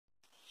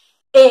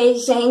Ei,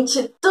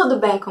 gente, tudo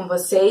bem com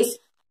vocês?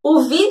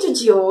 O vídeo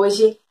de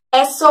hoje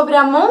é sobre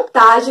a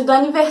montagem do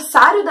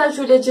aniversário da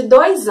Júlia de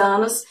 2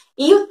 anos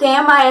e o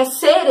tema é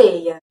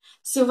sereia.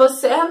 Se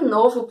você é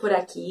novo por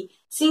aqui,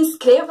 se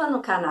inscreva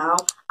no canal,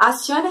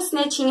 acione a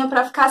sinetinha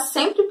para ficar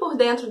sempre por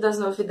dentro das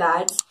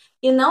novidades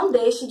e não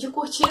deixe de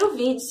curtir o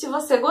vídeo se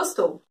você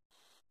gostou.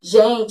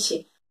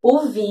 Gente, o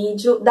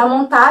vídeo da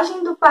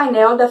montagem do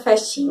painel da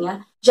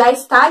festinha já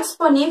está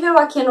disponível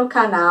aqui no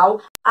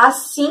canal,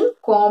 assim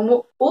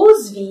como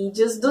os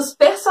vídeos dos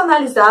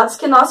personalizados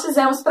que nós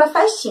fizemos para a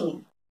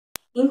festinha.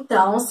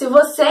 Então, se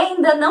você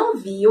ainda não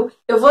viu,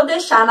 eu vou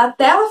deixar na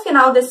tela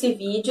final desse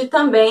vídeo e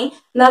também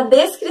na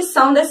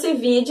descrição desse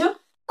vídeo.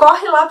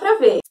 Corre lá para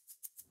ver!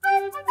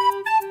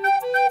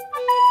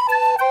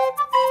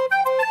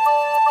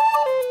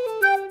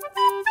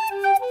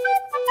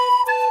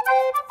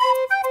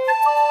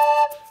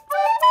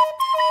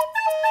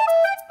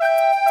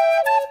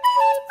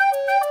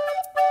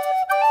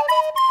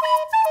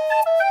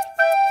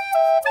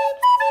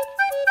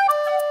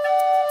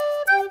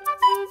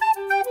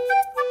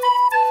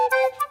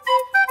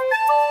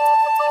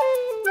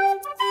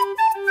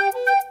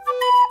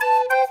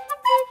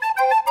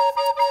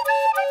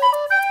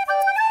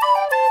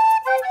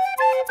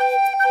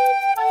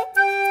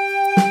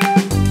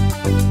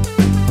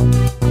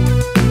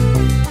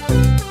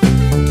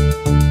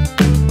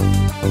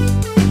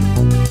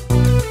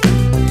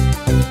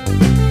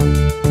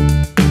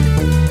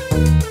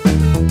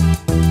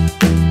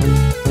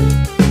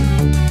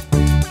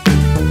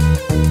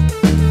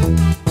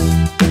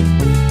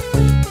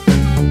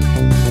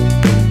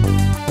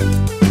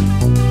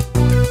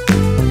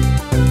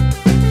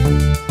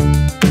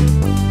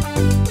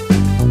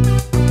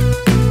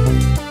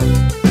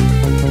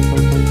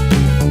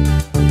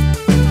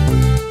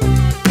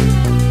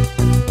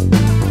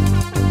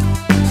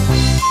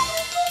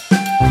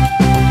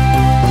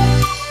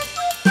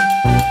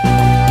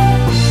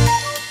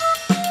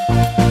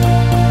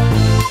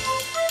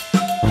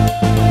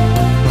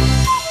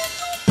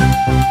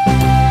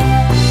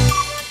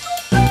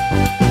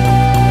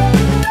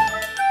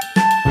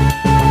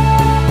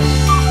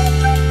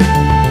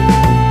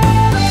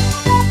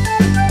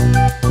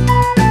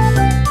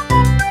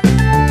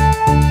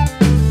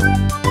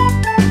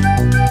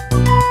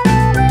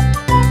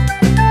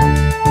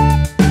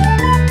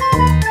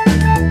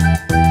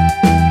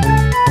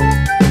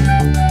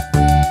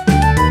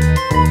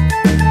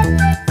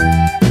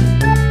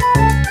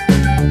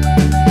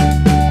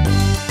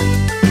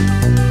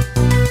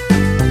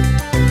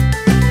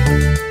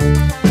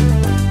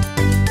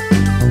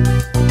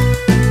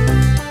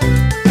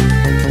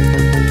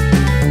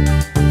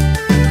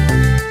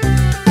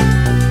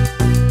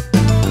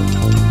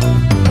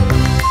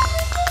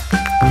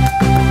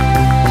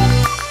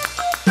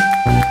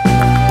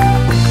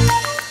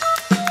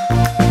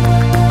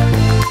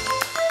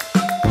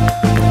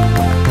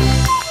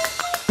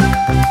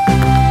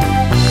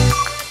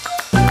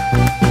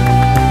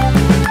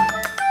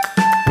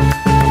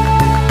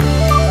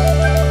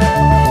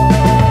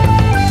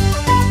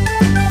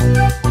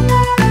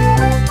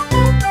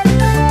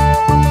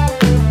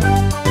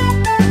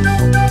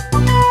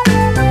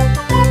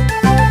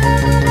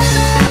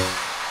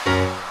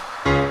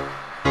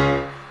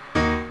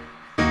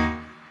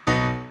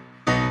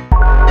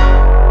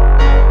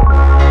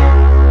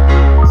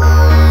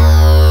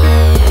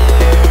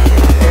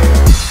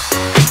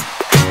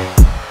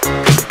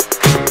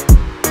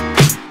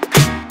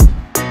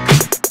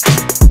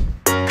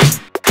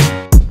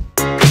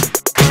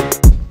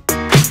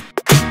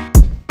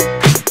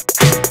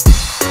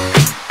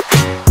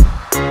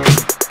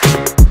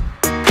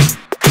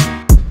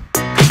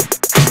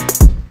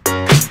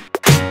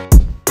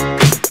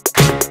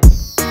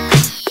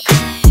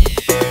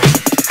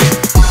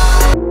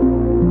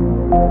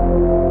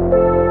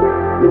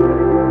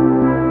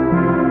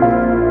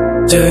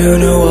 Do you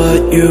know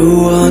what you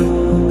want?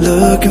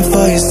 Looking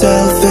for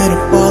yourself in a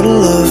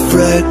bottle of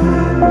red.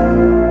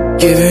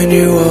 Giving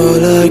you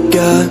all I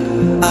got.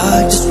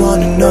 I just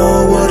wanna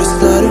know what it's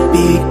like to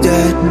be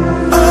dead.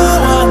 Oh,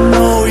 I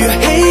know you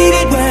hate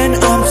it when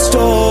I'm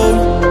stoned.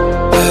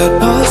 Bad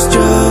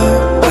posture,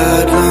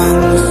 bad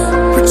lungs.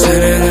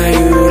 Pretending that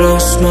you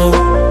don't smoke.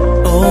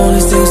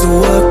 Only things that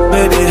work,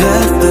 baby,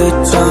 half the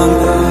time.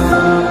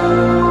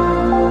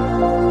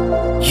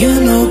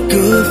 You're no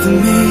good for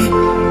me.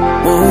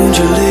 Won't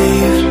you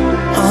leave?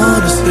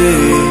 Honestly,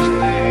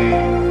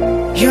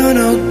 you're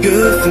no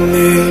good for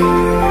me.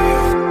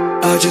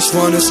 I just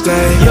wanna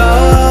stay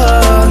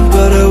young,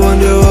 but I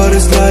wonder what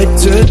it's like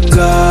to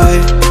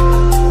die.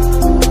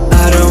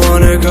 I don't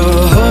wanna go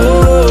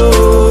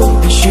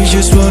home, and she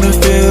just wanna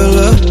feel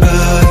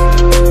alive.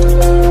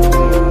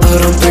 I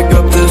don't pick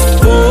up the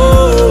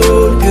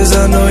phone, cause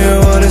I know you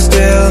wanna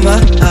steal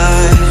my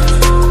eyes.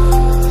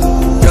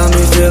 Got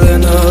me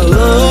feeling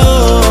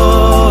alone,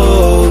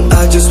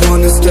 I just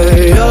wanna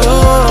stay on.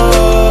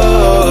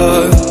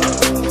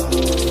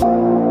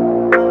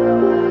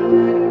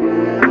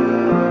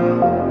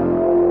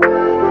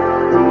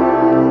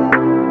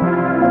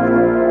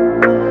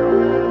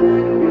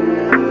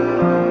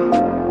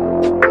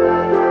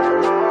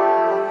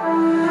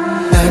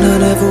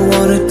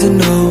 wanted to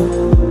know.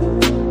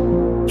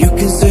 You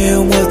can say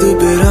I'm worth it,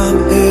 but I'm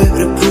here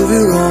to prove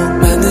it wrong.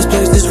 Man, this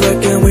place is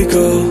where can we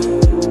go?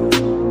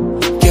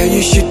 Get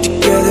your shit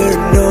together,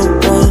 no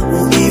one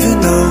will even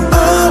know.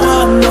 Oh,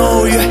 I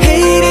know you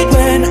hate it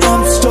when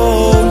I'm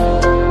stoned.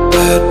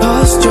 Bad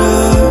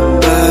posture,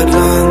 bad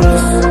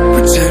lungs,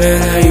 pretending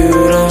that you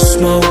don't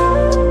smoke.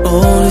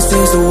 Only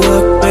seems to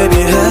work,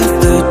 baby, half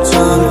the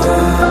time.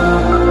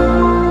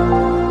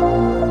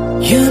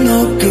 You're no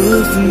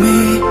good for me.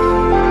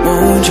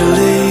 Won't you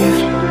leave?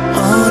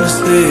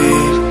 Honestly,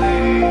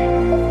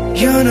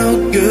 you're no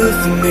good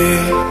for me.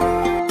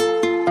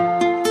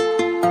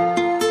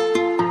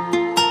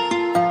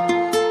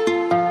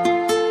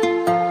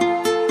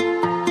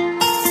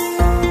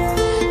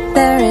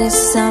 There is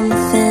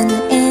something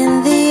in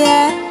the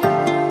air,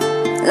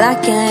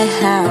 like I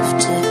have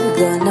to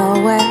go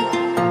nowhere.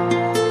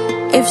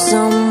 If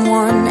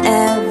someone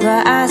ever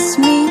asks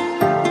me,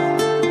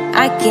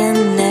 I can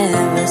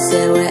never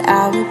say where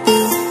I will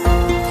be.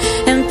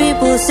 And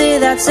people say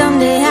that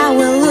someday I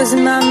will lose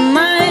my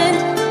mind.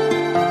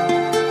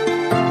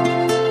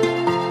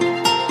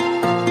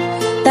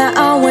 They're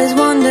always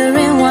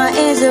wondering why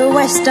it's a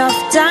waste of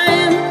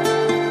time.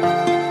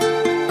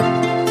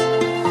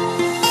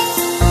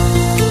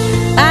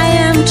 I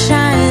am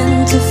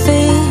trying to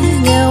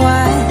figure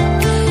why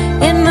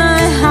in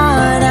my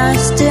heart I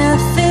still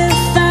feel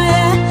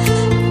fire.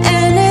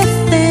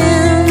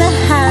 Anything that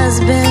has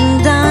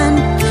been done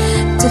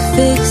to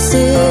fix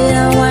it,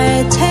 and why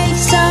it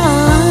takes so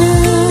long.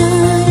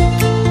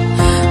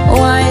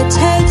 Why it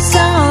takes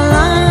so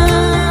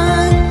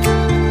long.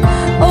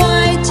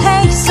 Why it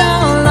takes so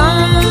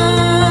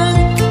long.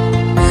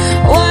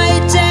 Why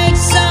it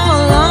takes so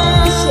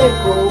long.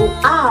 Chegou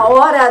a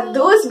hora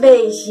dos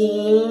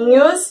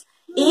beijinhos.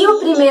 E o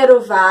primeiro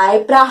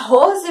vai para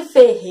Rose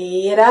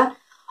Ferreira,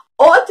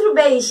 outro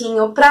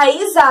beijinho para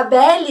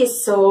Isabelle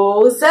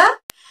Souza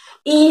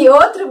e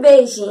outro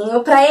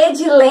beijinho para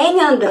Edilene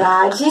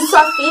Andrade e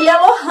sua filha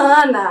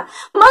Lohana.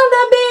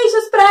 Manda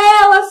beijos para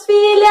elas,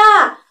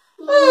 filha!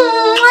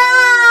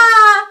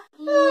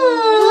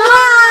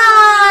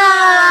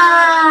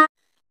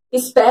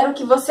 Espero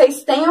que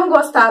vocês tenham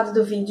gostado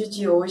do vídeo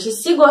de hoje.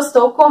 Se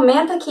gostou,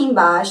 comenta aqui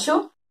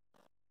embaixo.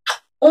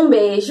 Um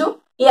beijo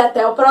e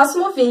até o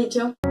próximo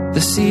vídeo. The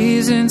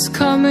seasons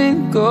come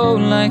and go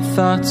like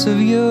thoughts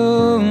of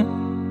you.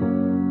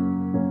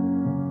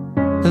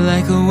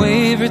 Like a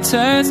wave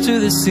returns to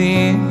the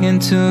sea,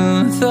 into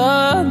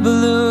the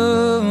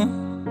blue.